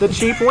Bianca. the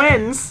cheap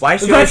wins. Why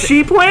does she the always,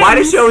 cheap wins. Why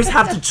does she always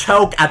have to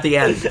choke at the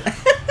end?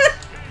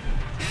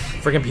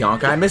 Freaking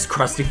Bianca. I miss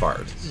Krusty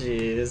Fart.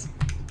 Jeez.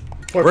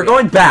 We're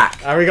going back.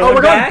 Are we going Oh,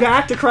 we're back? going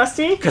back to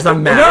Krusty? Because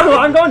I'm mad. No,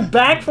 I'm going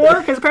back for it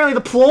because apparently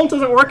the plonk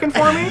isn't working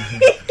for me.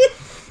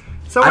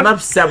 I'm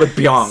upset with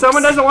Bianca.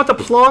 Someone doesn't want the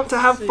plonk to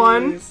have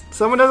fun. Jeez.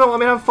 Someone doesn't want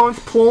me to have fun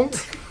with plonk.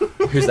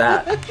 Who's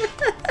that?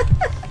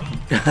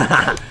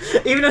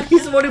 Even though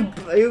he's the one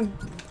who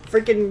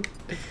freaking...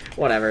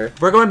 Whatever.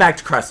 We're going back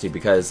to Krusty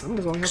because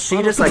doesn't want to have she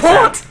fun just with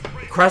like the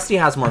that. Krusty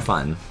has more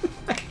fun.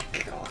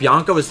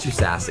 Bianca was too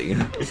sassy.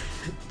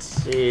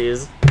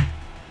 Jeez.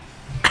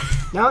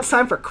 Now it's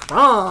time for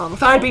Crom. I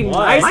thought I'd be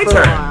what? nice My for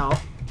turn. a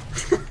while.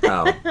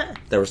 Oh,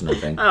 there was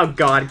nothing. Oh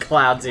god,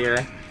 Cloud's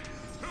here.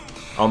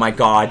 Oh my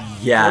God,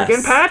 yes.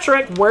 Again,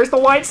 Patrick, where's the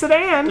white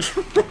sedan?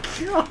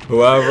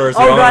 Whoever's Oh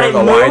going God, with it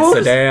the white moves?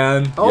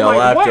 sedan, Oh you my-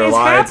 left what your is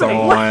lights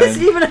happening? on. What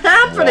is even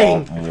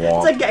happening? Womp,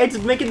 womp. It's like it's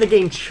making the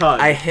game chug.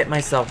 I hit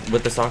myself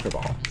with the soccer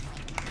ball.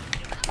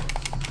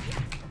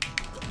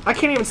 I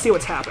can't even see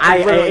what's happening.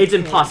 It's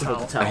impossible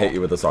to tell. I hit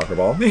you with the soccer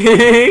ball.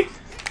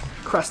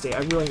 Krusty, I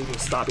really need you to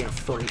stop being a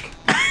freak.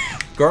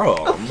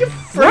 Girl,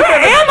 Where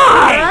am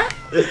I?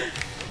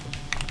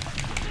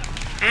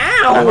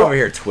 I'm Ow! over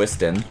here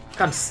twisting.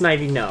 God,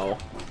 Snivy, no.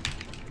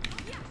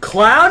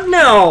 Cloud,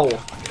 no!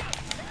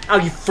 Oh,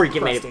 you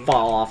freaking made it Crusty.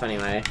 fall off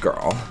anyway.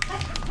 Girl,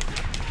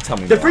 tell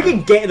me The more.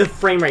 freaking game, the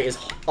frame rate is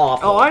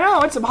awful. Oh, I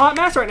know. It's a hot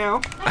mess right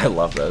now. I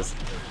love this.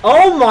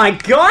 Oh my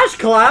gosh,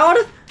 Cloud!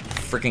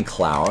 Freaking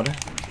Cloud.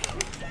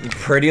 You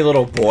pretty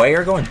little boy,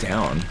 you're going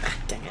down.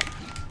 Dang it.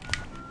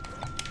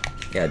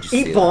 Yeah, did you see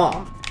Eat that?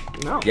 bomb.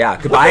 No. Yeah,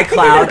 goodbye, What the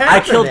Cloud. heck I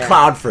happened killed there?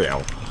 Cloud for you.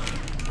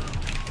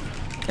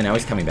 And now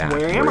he's coming back.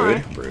 Where am rude,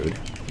 I? Rude.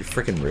 You're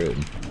freaking rude.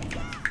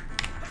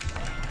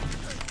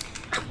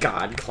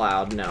 God,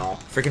 Cloud, no.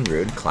 Freaking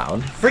rude,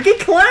 Cloud. Freaking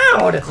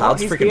Cloud!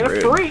 Cloud's he's freaking being a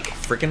rude. freak.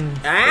 Freaking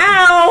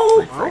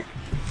Ow! Well,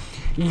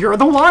 you're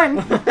the one.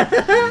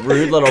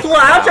 rude little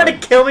Cloud trying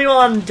to kill me while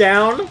I'm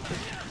down?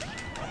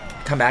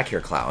 Come back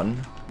here, Cloud.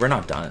 We're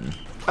not done.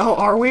 Oh,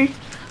 are we?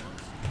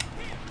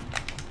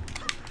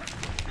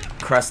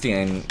 Krusty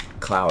and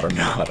Cloud are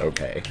not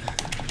okay.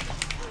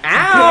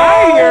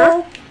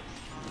 Ow! I'm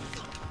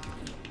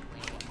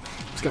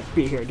just gonna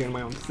be here doing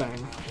my own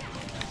thing.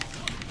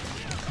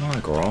 Come on,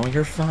 girl.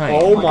 You're fine.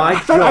 Oh my I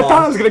thought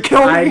god. it was gonna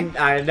kill me.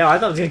 I know, I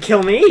thought it was gonna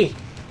kill me.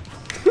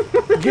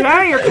 Get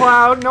out of here,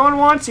 Cloud. No one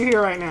wants you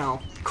here right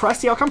now.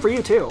 Krusty, I'll come for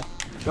you too.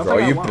 Don't Girl,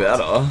 think I you won't.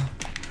 better.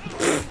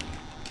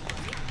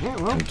 Yeah,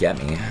 well, Get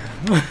me.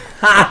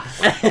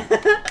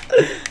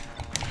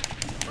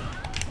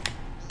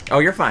 Oh,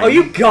 you're fine. Oh,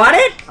 you got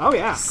it? Oh,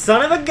 yeah.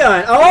 Son of a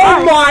gun.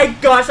 Oh my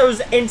gosh, that was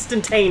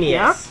instantaneous.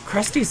 Yeah.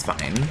 Krusty's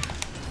fine.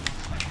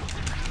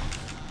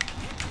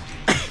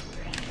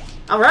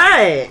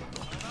 Alright.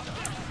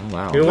 Oh,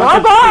 wow. Who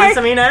wants a piece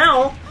of me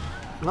now?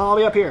 I'll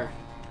be up here.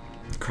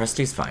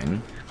 Krusty's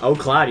fine. Oh,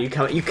 Cloud, you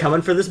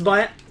coming for this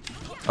butt?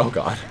 Oh,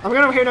 God. I'm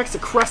going over here next to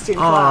Krusty and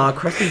Aw, Cloud.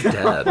 Krusty's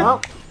dead.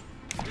 Well,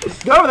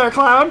 go over there,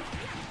 Cloud.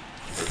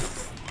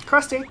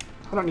 Krusty,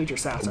 I don't need your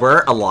sass.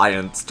 We're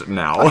allianced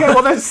now. Okay,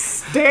 well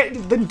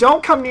then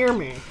don't come near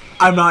me.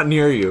 I'm not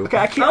near you. Okay,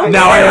 I can't.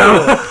 Now I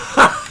am.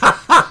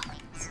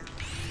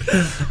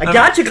 I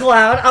got you,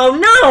 Cloud. Oh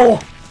no!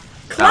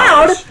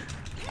 Cloud! Ouch.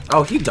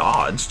 Oh, he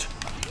dodged.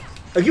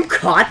 Oh, you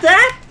caught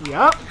that?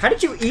 Yep, How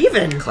did you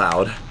even?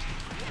 Cloud.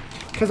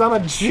 because I'm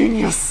a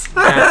genius.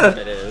 That's what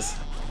it is.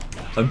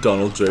 I'm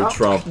Donald J.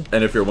 Trump,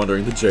 and if you're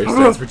wondering, the J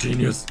stands for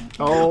genius.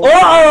 Oh.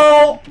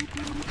 Oh!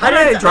 How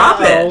did I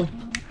drop it?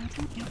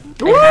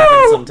 It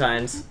happens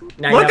sometimes.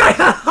 Now, Look,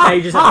 now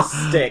you just have a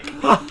stick.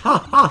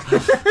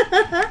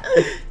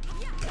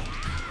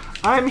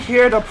 I'm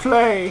here to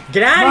play.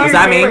 Get out of My here! Does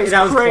that mean- name is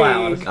that was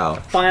Craig. Cloud? Oh.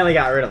 Finally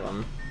got rid of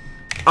him.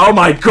 Oh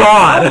my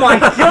God! Oh my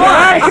Hey,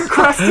 god!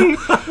 Krusty.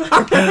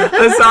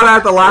 I saw that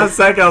at the last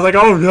second. I was like,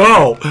 oh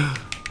no!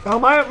 Oh,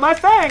 my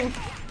thing.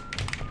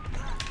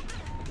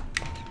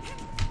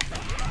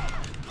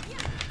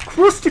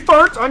 Krusty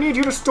farts, I need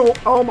you to stop.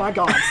 Oh my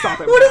god, stop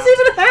it. What is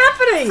even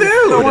happening? I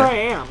know where I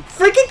am.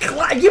 Freaking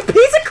Cloud! You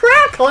piece of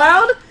crap,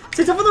 Cloud!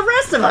 Sit up for the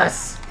rest of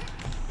us!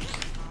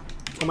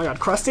 Oh my god,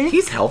 Krusty?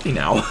 He's healthy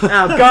now.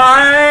 Oh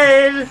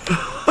god!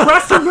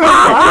 Krusty, move!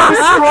 I'll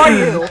destroy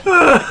you!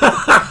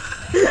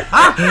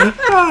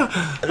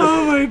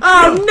 Oh my God!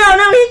 Oh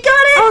no, he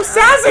got it! Oh,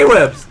 sassy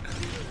whips!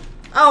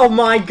 Oh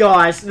my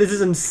gosh, this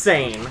is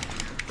insane.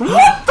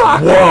 What the?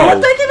 What Whoa!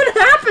 the heck even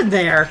happened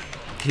there?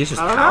 He's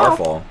just I don't know.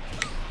 powerful.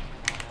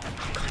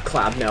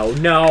 Cloud, no.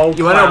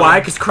 You wanna know why?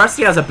 Because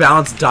Krusty has a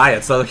balanced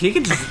diet, so she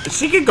can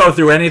go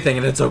through anything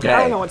and it's okay.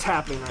 I don't know what's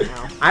happening right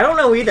now. I don't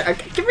know either.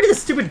 Get rid of the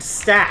stupid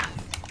staff.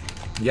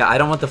 Yeah, I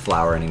don't want the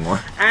flower anymore.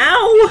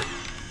 Ow!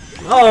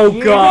 Oh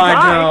You god,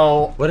 die.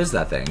 no. What is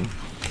that thing?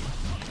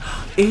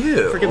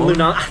 Ew. Freaking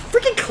Luna.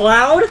 Freaking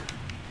Cloud!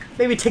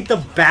 Maybe take the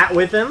bat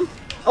with him.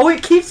 Oh,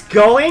 it keeps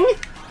going?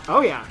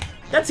 Oh yeah.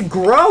 That's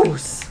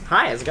gross.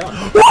 Hi, how's it going?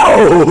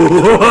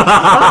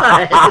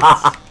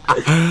 Whoa!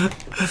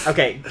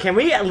 Okay, can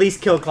we at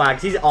least kill Cloud?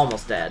 'Cause he's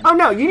almost dead. Oh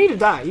no, you need to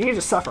die. You need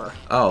to suffer.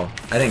 Oh,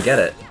 I didn't get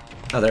it.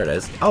 Oh, there it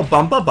is. Oh,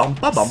 bumpa, bumpa,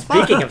 bumpa.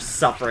 Speaking of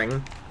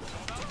suffering,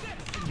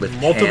 With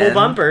multiple pan.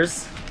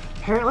 bumpers.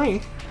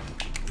 Apparently.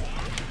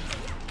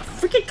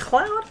 Freaking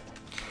Cloud?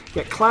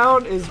 Yeah,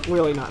 Cloud is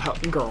really not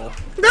helping girl.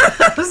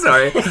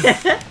 Sorry.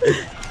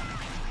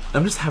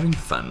 I'm just having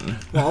fun.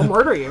 Well, I'll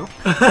murder you.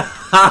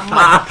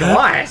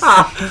 Gosh.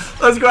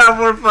 Let's go have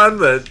more fun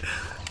then.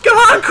 Come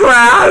on,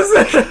 Krabs!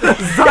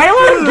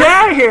 Xylem, get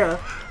out of here!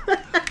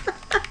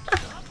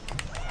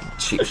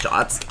 Cheap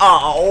shots.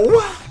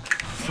 Oh.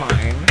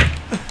 Fine.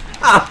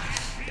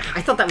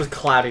 I thought that was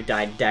Cloud who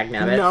died,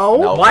 dagnabbit. No.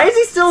 No. Why is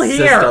he still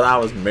here? Sister, that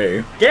was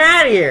me. Get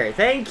out of here!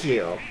 Thank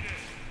you.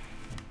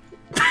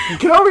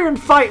 Get over here and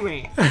fight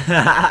me.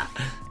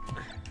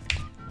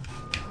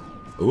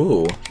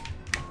 Ooh.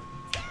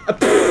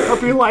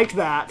 Hope you liked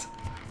that.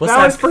 What's That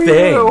that was for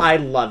thing? you. I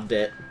loved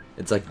it.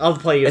 It's like I'll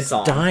play you a it's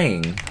song.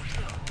 dying.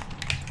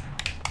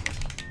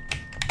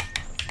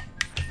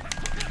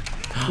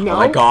 No. Oh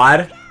my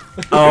god.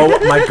 Oh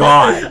my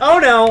god. Oh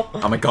no!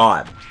 Oh my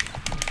god.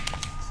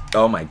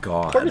 Oh my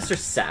god. Poor Mr.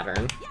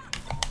 Saturn.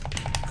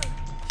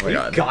 Oh my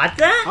god. Got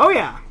that? Oh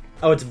yeah.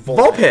 Oh, it's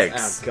Vulpix.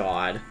 Vulpix. Oh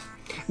god.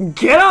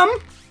 Get him!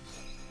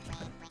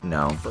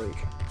 No. Freak.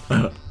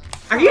 Are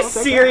you I'll take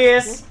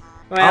serious?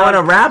 I Well, want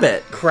a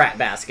rabbit. crap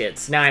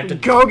baskets. Now I have to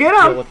Go get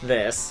deal him! with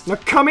this. Now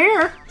come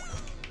here.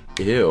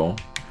 Ew.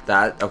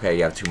 That okay,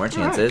 you have 2 more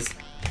chances.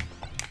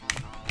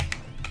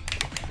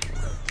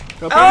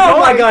 Go play Oh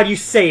my toy. god, you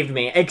saved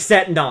me.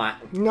 Except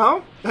not.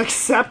 No,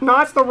 except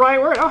not's the right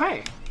word. Oh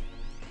hey.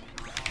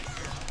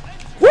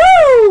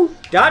 Woo!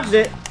 Dodged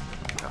it.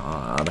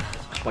 God.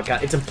 Oh my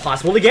god, it's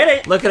impossible to get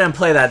it. Look at him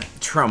play that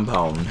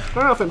trombone. I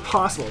don't know if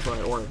impossible is the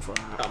right word for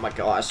that. Oh my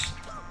gosh.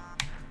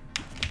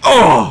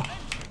 Oh!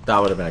 That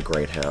would have been a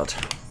great hit.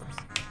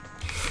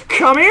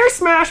 Come here,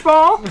 Smash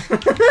Ball!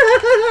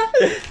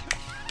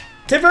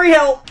 Temporary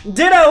help.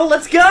 Ditto,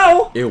 let's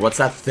go. Ew, what's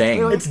that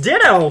thing? It's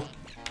Ditto.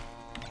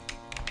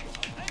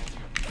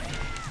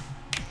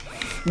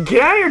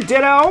 Get out of here,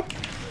 Ditto!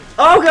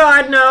 Oh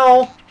god,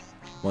 no.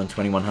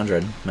 120,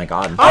 100. My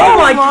god. Oh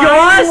my my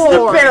gosh,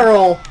 lord. the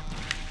barrel.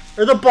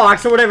 Or the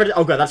box, or whatever.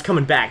 Oh god, that's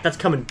coming back. That's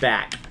coming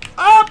back.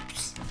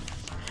 Oops!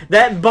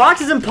 That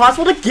box is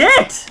impossible to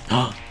get.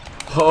 Oh.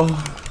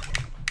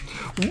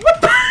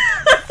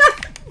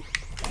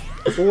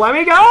 Let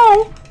me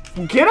go!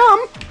 Get him!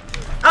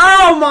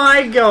 Oh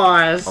my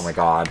gosh. Oh my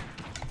god.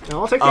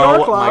 I'll take the Ore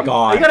Oh Club. my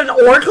god. You got an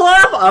ore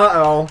club?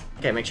 Uh-oh.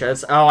 Okay, make sure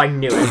that's... Oh, I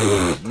knew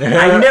it.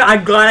 I knew...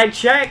 I'm glad I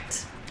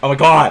checked. Oh my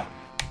god.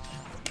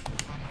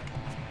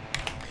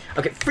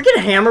 Okay, freaking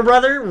Hammer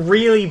Brother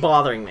really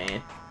bothering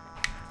me.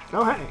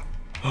 Oh, hey.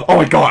 Oh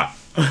my god.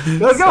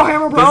 Let's go,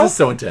 Hammer Bro. This is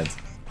so intense.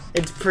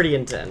 It's pretty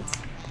intense.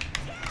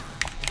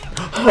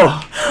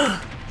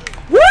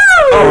 Woo!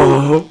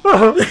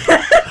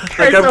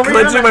 Like I'm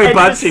clenching my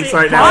butt cheeks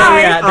right now. Oh,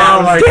 yeah, that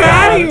Oh my was Get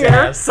god. out of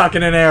here.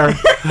 Sucking in air.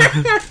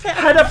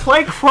 Had to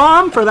play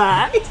Crom for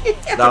that.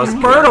 That was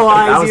good.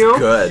 Myrtleize That was you.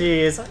 good.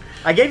 Jeez.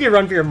 I gave you a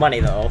run for your money,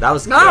 though. That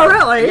was good. No,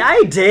 really. Yeah,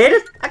 I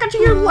did. I got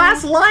you your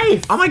last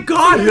life. Oh my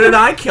god, who did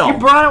I kill? You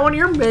brought out one of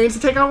your mains to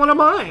take on one of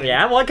mine.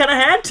 Yeah, well, I kind of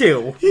had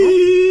to.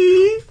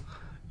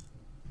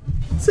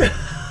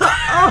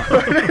 Oh,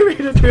 I didn't mean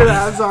to do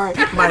that. I'm sorry.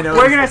 My nose.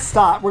 We're gonna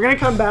stop. We're gonna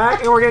come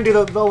back and we're gonna do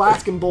the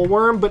Alaskan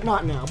bullworm, but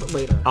not now, but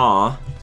later. Aw.